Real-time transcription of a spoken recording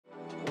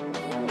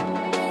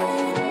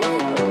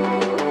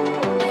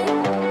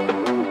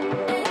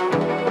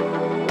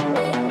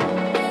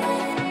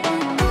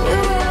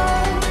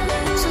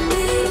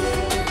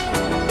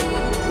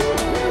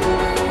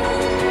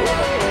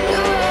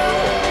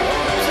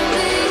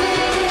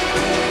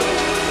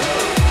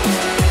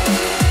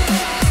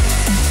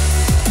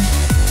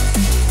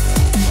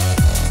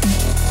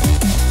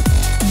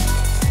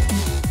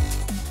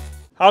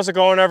How's it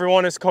going,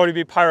 everyone? It's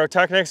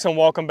CodyBPyrotechnics and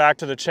welcome back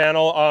to the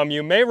channel.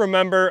 You may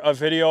remember a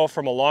video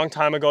from a long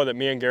time ago that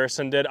me and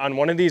Garrison did on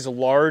one of these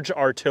large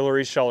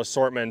artillery shell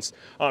assortments.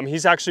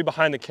 He's actually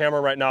behind the camera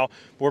right now.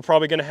 We're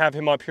probably gonna have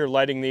him up here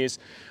lighting these.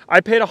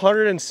 I paid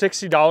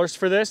 $160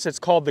 for this. It's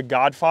called the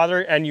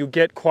Godfather, and you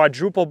get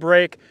quadruple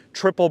break,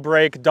 triple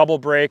break, double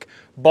break,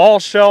 ball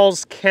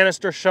shells,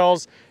 canister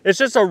shells. It's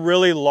just a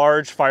really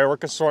large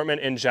firework assortment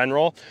in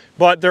general,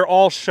 but they're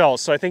all shells.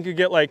 So I think you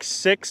get like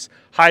 6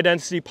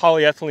 high-density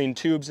polyethylene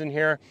tubes in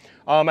here.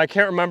 I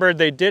can't remember,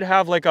 they did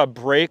have like a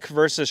break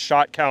versus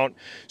shot count.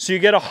 So you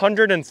get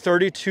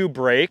 132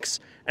 breaks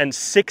and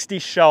 60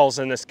 shells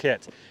in this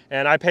kit.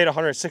 And I paid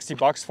 160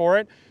 bucks for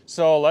it.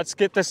 So let's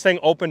get this thing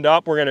opened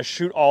up. We're gonna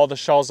shoot all the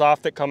shells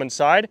off that come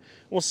inside.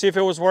 We'll see if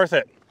it was worth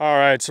it. All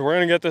right, so we're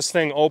gonna get this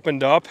thing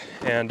opened up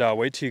and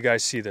wait till you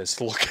guys see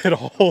this. Look at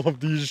all of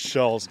these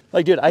shells.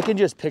 Like, dude, I can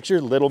just picture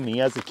little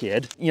me as a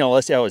kid. You know,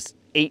 let's say I was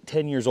 8,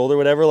 10 years old or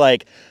whatever.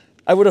 Like,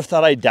 I would have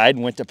thought I died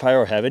and went to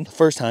pyro heaven.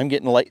 First time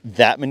getting like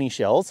that many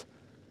shells.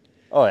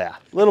 Oh yeah,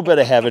 a little bit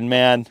of heaven,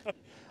 man.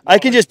 I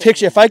can just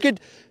picture, if I could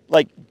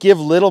like give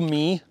little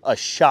me a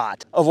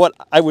shot of what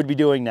I would be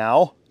doing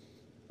now.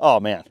 Oh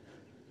man.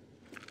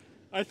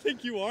 I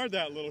think you are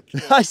that little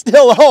kid. I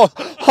still,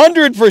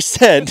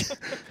 100%.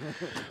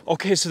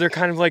 Okay, so they're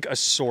kind of like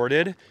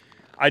assorted.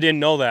 I didn't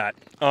know that.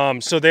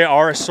 So they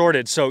are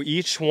assorted. So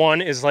each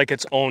one is like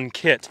its own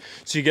kit.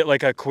 So you get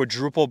like a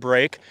quadruple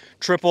break,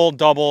 triple,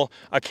 double,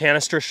 a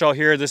canister shell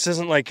here. This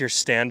isn't like your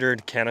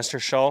standard canister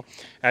shell.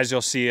 As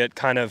you'll see, it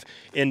kind of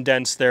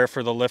indents there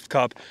for the lift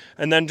cup.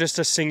 And then just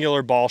a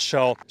singular ball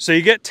shell. So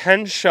you get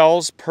 10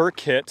 shells per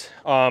kit,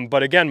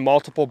 but again,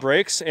 multiple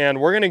breaks. And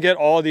we're gonna get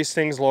all of these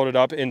things loaded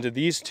up into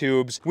these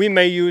tubes. We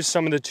may use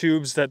some of the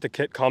tubes that the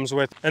kit comes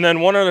with. And then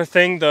one other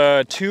thing,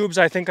 the tubes,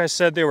 I think I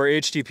said they were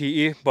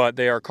HDPE, but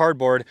they are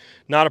cardboard.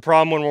 Not a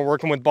problem when we're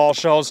working with ball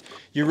shells.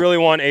 You really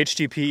want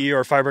HDPE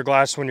or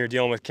fiberglass when you're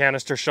dealing with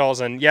canister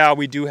shells. And yeah,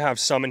 we do have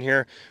some in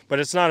here, but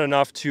it's not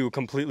enough to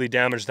completely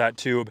damage that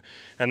tube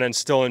and then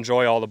still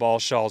enjoy all the ball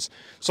shells.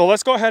 So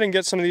let's go ahead and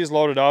get some of these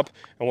loaded up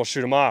and we'll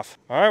shoot them off.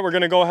 All right, we're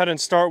gonna go ahead and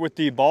start with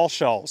the ball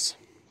shells.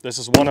 This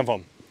is one of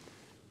them.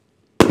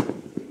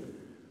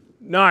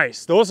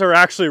 Nice, those are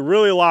actually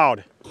really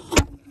loud.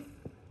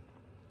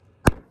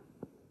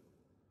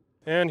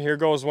 And here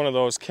goes one of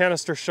those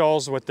canister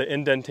shells with the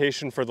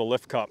indentation for the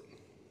lift cup.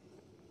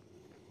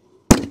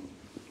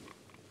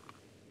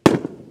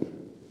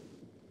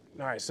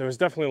 Nice, it was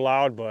definitely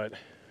loud, but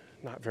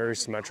not very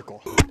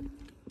symmetrical.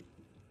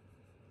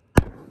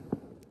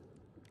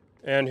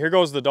 And here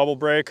goes the double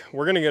break.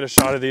 We're gonna get a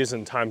shot of these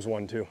in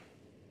 ×1 too.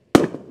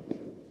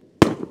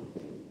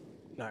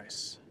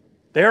 Nice.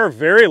 They are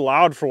very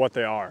loud for what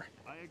they are.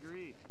 I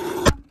agree.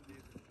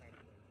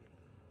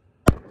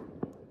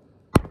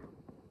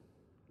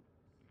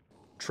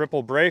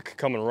 Triple break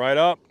coming right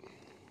up.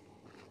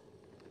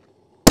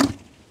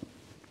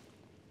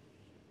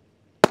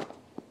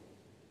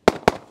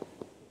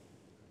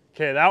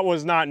 Okay, that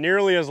was not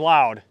nearly as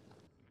loud.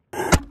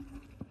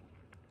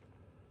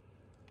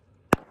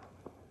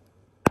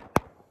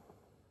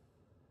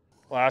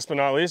 Last but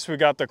not least, we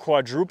got the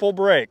quadruple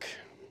break.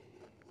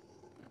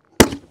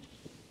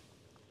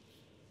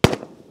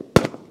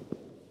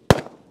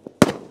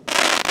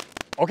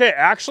 Okay,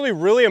 actually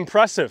really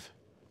impressive.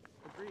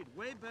 Agreed.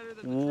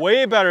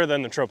 Way better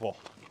than the triple.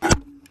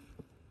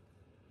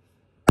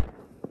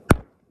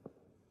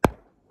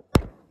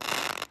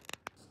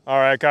 All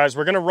right, guys,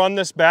 we're gonna run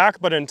this back,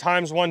 but in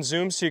 ×1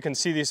 zoom so you can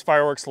see these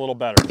fireworks a little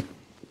better.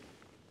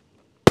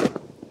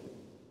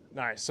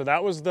 Nice, so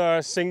that was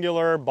the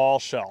singular ball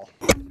shell.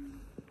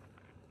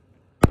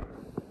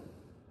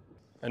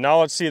 And now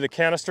let's see the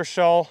canister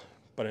shell,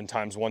 but in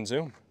 ×1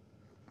 zoom.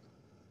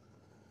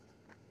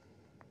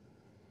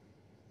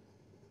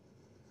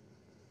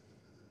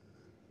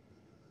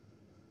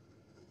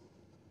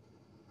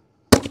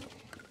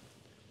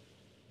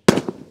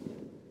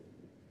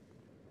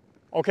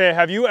 Okay,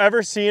 have you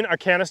ever seen a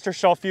canister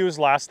shell fuse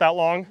last that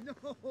long?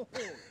 No.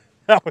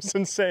 That was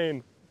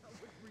insane. That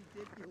was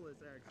ridiculous,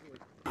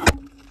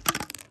 actually.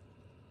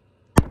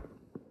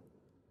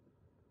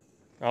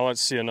 Now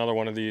let's see another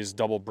one of these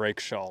double break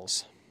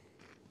shells.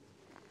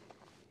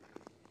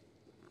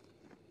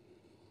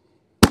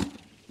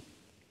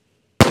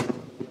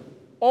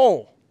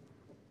 Oh,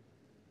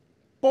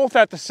 both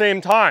at the same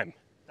time.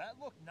 That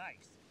looked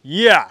nice.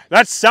 Yeah,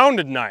 that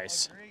sounded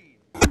nice. Agreed.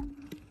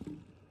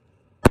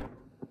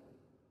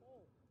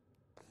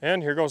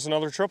 And here goes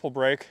another triple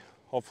break.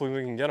 Hopefully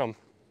we can get them.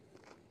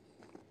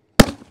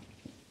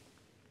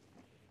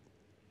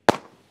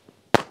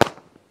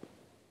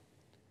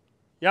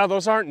 Yeah,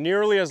 those aren't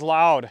nearly as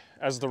loud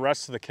as the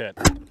rest of the kit.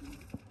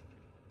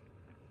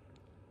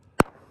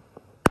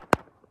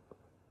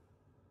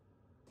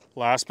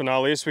 Last but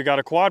not least, we got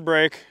a quad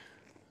break,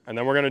 and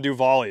then we're gonna do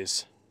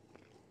volleys.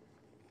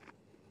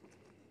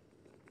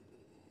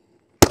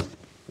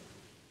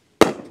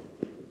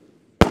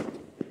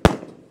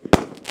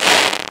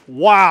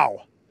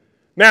 Wow.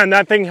 Man,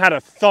 that thing had a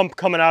thump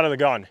coming out of the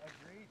gun.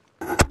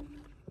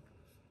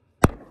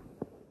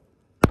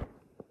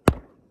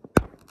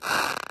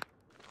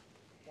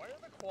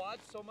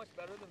 quads so much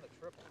better than the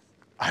triples?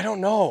 I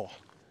don't know.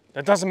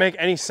 That doesn't make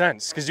any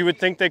sense because you would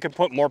think they could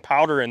put more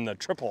powder in the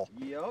triple.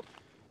 Yep. All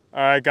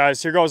right,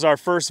 guys, here goes our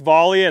first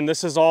volley, and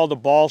this is all the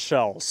ball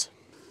shells.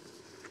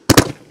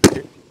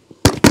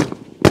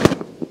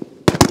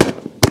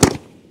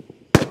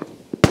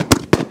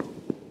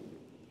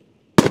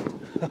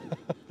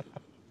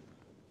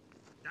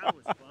 That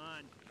was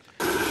fun.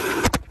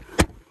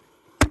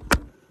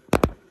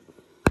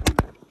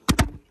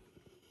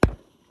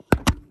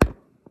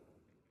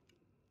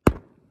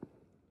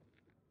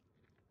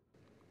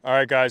 All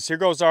right, guys, here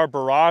goes our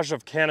barrage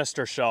of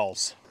canister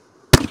shells.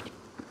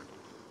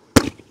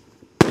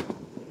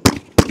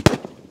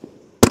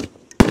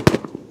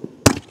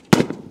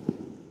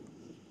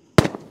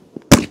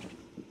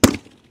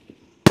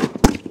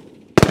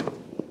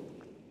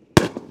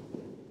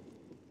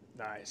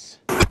 Nice.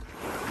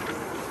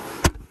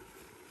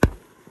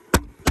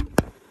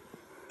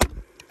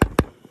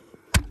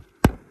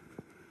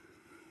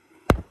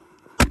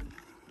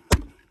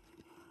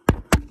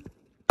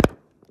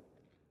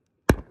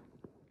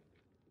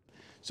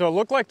 So it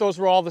looked like those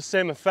were all the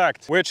same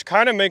effect, which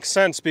kind of makes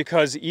sense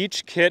because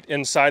each kit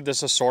inside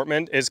this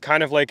assortment is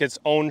kind of like its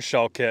own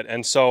shell kit.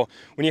 And so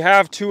when you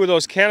have 2 of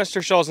those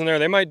canister shells in there,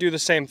 they might do the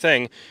same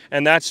thing,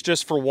 and that's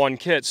just for one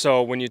kit.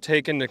 So when you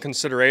take into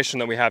consideration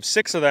that we have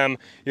 6 of them,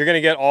 you're gonna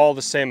get all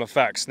the same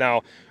effects.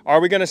 Now, are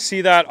we gonna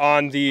see that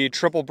on the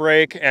triple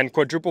break and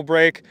quadruple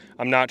break?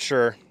 I'm not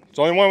sure. There's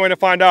only one way to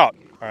find out.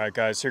 All right,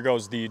 guys, here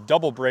goes the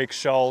double break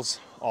shells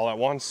all at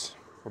once.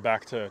 We're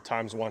back to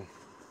 ×1.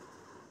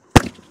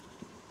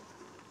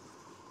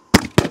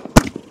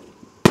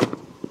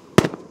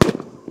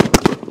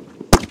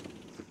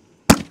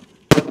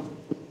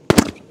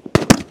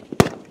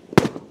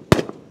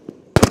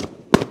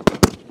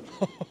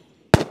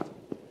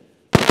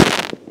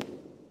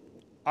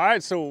 All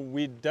right, so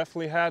we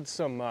definitely had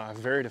some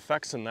varied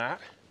effects in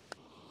that.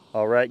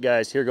 All right,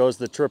 guys, here goes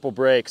the triple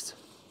breaks.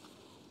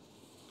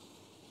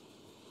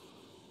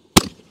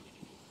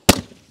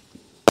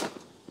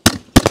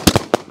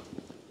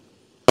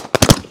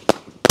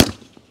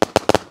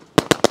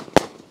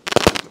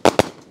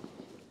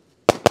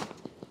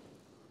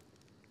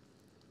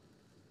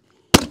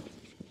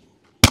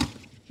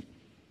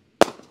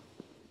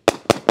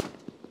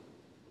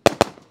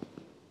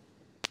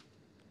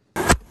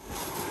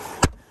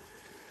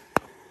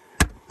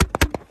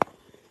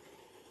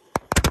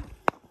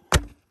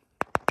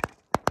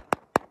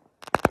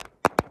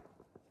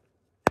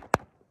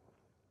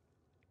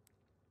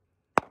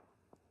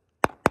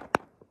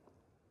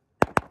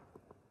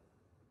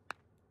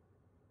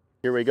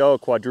 Here we go,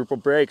 quadruple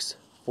breaks,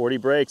 40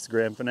 breaks,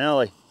 grand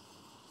finale.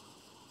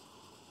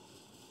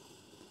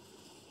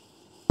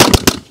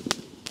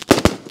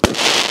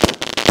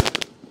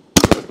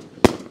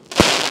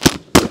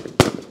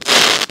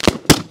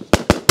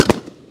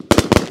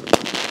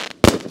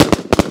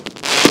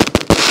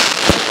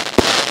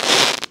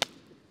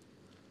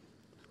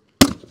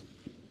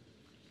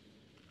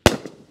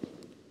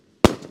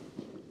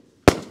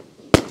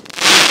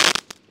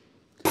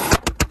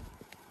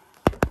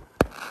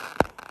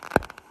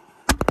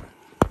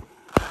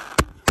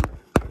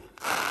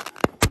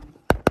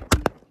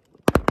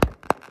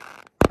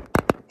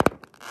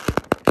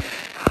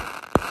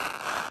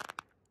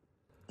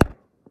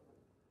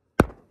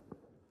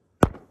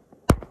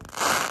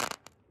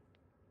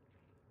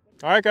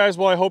 All right, guys,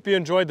 well, I hope you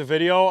enjoyed the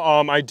video.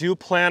 I do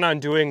plan on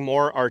doing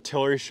more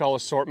artillery shell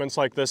assortments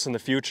like this in the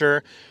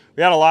future.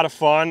 We had a lot of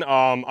fun.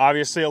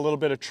 Obviously, a little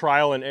bit of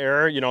trial and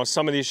error. You know,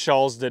 some of these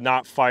shells did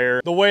not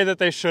fire the way that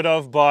they should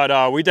have,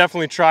 but we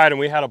definitely tried and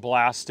we had a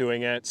blast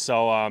doing it.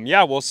 So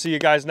yeah, we'll see you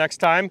guys next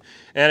time.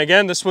 And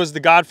again, this was the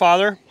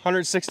Godfather,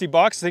 160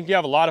 bucks. I think you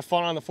have a lot of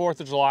fun on the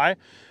 4th of July,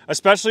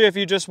 especially if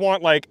you just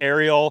want like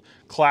aerial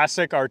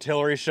classic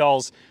artillery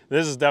shells.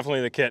 This is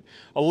definitely the kit.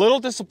 A little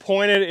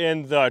disappointed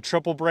in the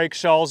triple break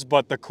shells,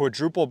 but the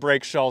quadruple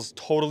break shells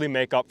totally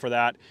make up for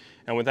that.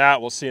 And with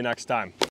that, we'll see you next time.